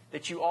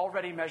that you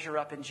already measure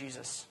up in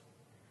Jesus.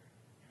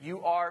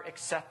 You are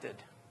accepted.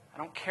 I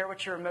don't care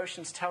what your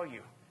emotions tell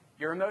you.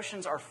 Your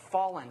emotions are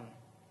fallen.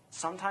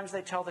 Sometimes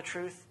they tell the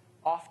truth.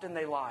 Often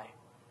they lie.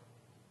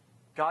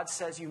 God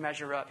says you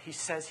measure up. He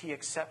says He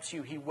accepts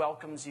you. He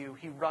welcomes you.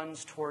 He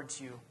runs towards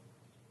you.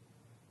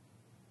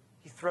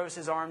 He throws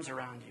His arms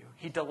around you.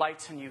 He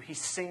delights in you. He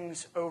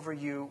sings over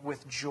you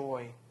with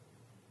joy.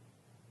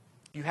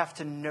 You have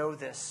to know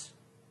this.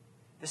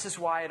 This is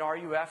why at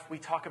RUF we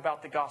talk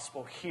about the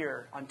gospel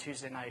here on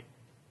Tuesday night.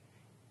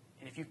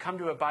 And if you come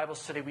to a Bible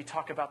study, we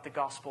talk about the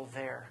gospel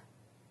there.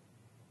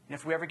 And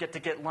if we ever get to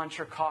get lunch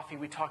or coffee,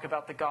 we talk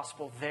about the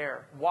gospel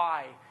there.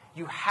 Why?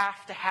 You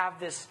have to have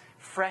this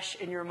fresh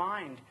in your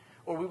mind,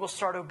 or we will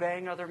start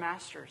obeying other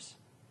masters.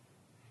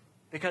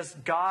 Because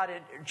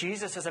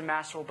Jesus as a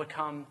master will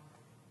become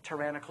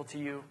tyrannical to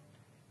you.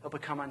 He'll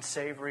become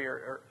unsavory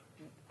or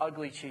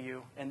ugly to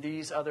you. And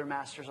these other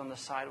masters on the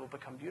side will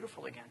become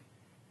beautiful again.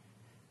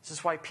 This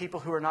is why people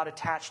who are not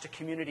attached to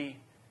community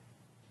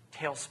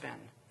tailspin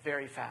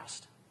very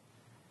fast.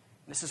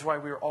 This is why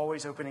we're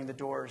always opening the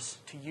doors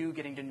to you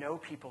getting to know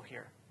people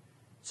here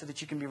so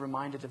that you can be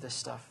reminded of this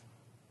stuff.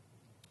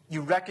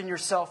 You reckon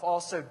yourself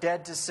also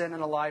dead to sin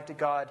and alive to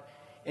God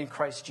in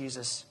Christ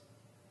Jesus.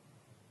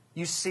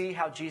 You see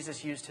how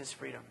Jesus used his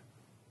freedom.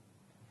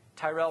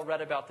 Tyrell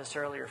read about this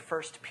earlier.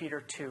 1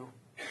 Peter 2,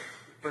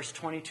 verse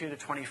 22 to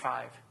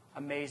 25.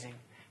 Amazing.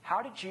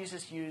 How did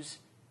Jesus use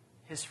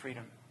his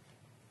freedom?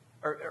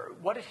 Or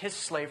what did his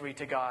slavery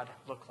to God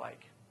look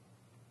like?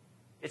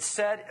 It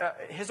said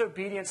his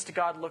obedience to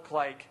God looked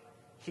like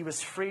he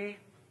was free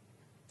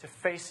to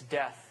face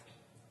death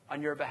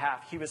on your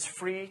behalf. He was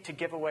free to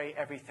give away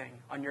everything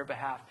on your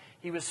behalf.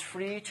 He was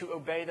free to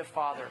obey the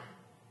Father.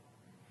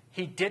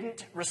 He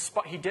didn't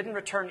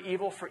return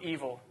evil for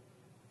evil.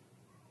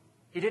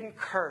 He didn't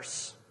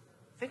curse.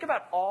 Think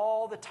about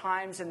all the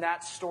times in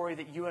that story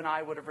that you and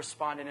I would have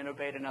responded and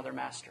obeyed another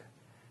master.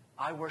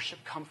 I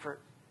worship comfort,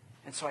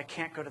 and so I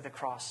can't go to the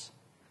cross.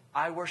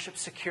 I worship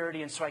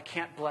security, and so I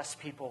can't bless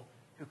people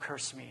who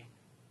curse me.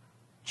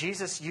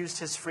 Jesus used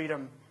his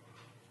freedom,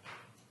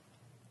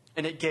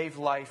 and it gave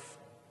life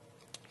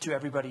to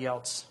everybody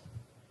else.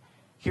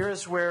 Here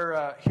is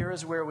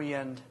where we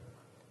end.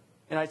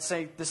 And I'd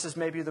say this is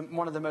maybe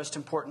one of the most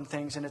important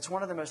things, and it's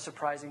one of the most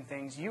surprising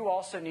things. You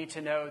also need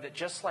to know that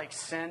just like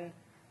sin,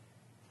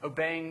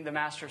 obeying the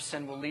master of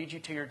sin will lead you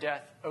to your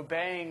death,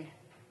 obeying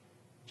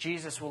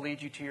Jesus will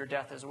lead you to your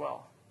death as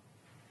well.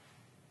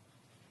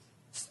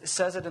 It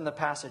says it in the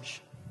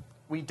passage.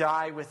 We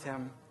die with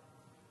him,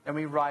 and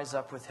we rise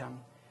up with him.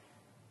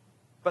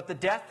 But the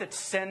death that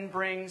sin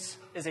brings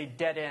is a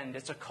dead end.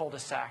 It's a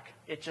cul-de-sac.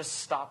 It just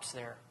stops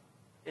there.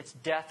 It's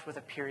death with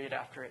a period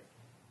after it.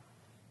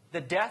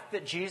 The death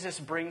that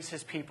Jesus brings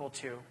his people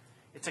to,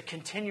 it's a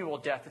continual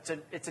death.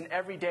 It's an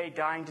everyday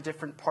dying to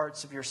different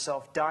parts of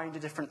yourself, dying to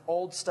different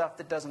old stuff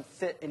that doesn't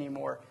fit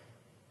anymore.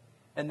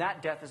 And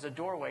that death is a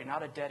doorway,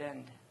 not a dead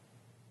end.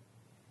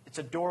 It's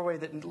a doorway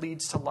that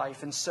leads to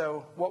life. And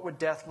so what would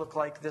death look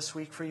like this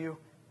week for you?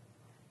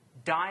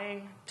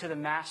 Dying to the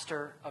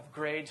master of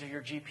grades or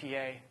your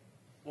GPA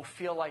will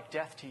feel like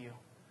death to you.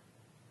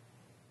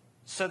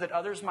 So that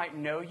others might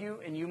know you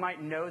and you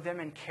might know them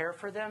and care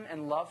for them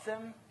and love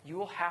them, you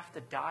will have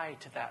to die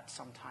to that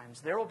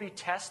sometimes. There will be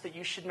tests that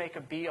you should make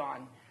a B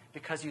on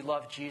because you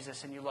love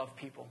Jesus and you love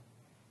people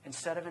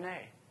instead of an A.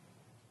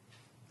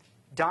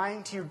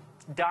 Dying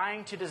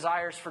to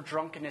desires for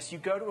drunkenness. You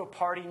go to a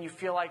party and you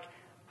feel like,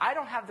 I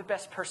don't have the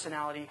best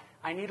personality.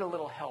 I need a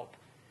little help.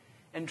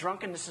 And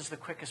drunkenness is the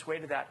quickest way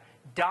to that.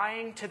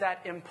 Dying to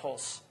that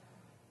impulse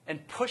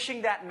and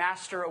pushing that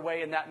master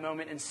away in that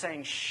moment and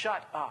saying,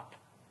 shut up,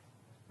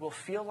 will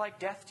feel like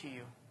death to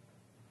you.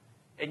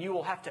 And you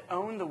will have to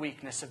own the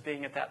weakness of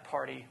being at that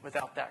party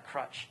without that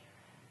crutch.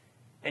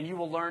 And you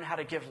will learn how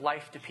to give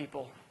life to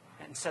people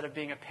instead of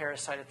being a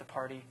parasite at the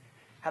party.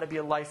 How to be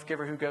a life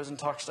giver who goes and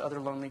talks to other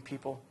lonely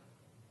people.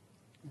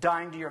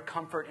 Dying to your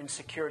comfort and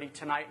security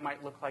tonight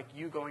might look like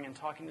you going and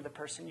talking to the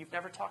person you've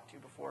never talked to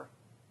before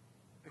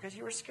because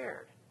you were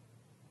scared.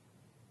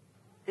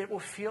 It will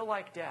feel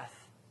like death.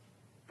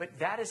 But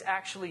that is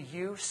actually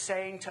you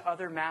saying to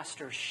other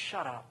masters,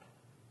 shut up.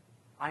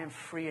 I am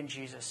free in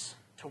Jesus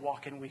to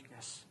walk in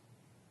weakness.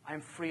 I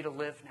am free to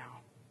live now.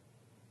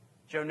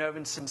 Joe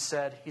Novenson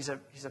said, he's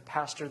a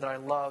pastor that I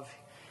love.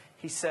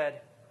 He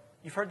said,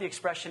 you've heard the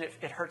expression,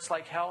 it hurts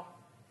like hell?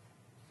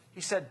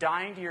 He said,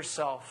 dying to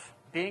yourself,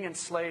 being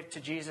enslaved to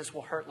Jesus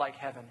will hurt like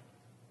heaven.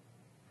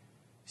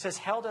 He says,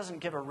 hell doesn't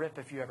give a rip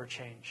if you ever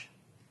change.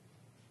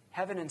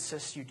 Heaven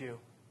insists you do.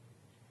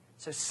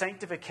 So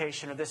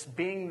sanctification, or this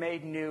being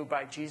made new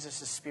by Jesus'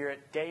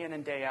 Spirit day in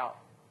and day out,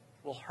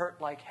 will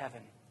hurt like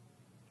heaven.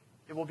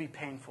 It will be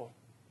painful,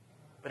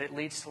 but it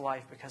leads to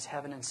life because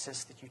heaven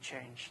insists that you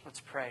change. Let's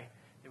pray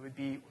that we'd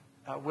be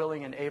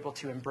willing and able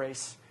to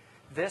embrace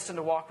this and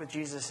to walk with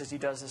Jesus as he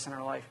does this in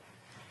our life.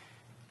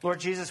 Lord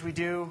Jesus, we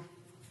do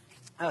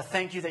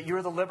thank you that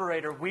you're the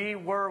liberator. We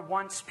were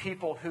once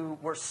people who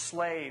were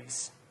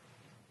slaves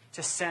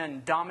to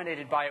sin,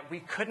 dominated by it.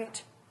 We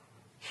couldn't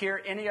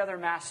hear any other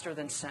master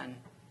than sin.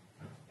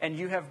 And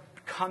you have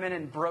come in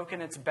and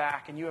broken its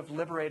back, and you have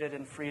liberated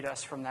and freed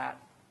us from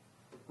that.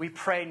 We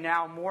pray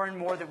now more and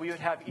more that we would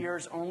have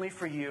ears only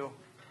for you.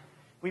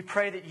 We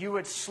pray that you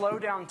would slow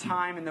down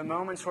time in the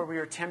moments where we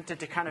are tempted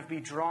to kind of be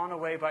drawn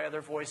away by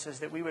other voices,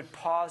 that we would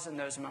pause in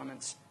those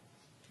moments,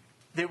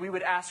 that we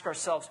would ask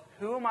ourselves,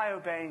 who am I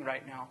obeying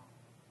right now?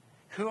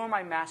 Who am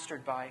I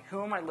mastered by?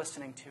 Who am I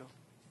listening to?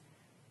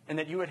 And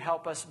that you would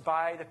help us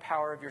by the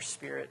power of your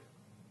Spirit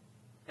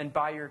and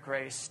by your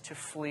grace to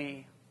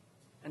flee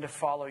and to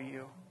follow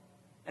you.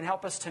 And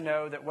help us to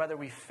know that whether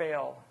we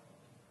fail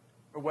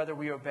or whether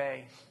we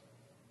obey,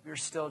 we are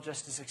still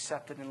just as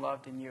accepted and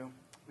loved in you.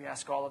 We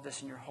ask all of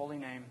this in your holy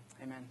name.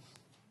 Amen.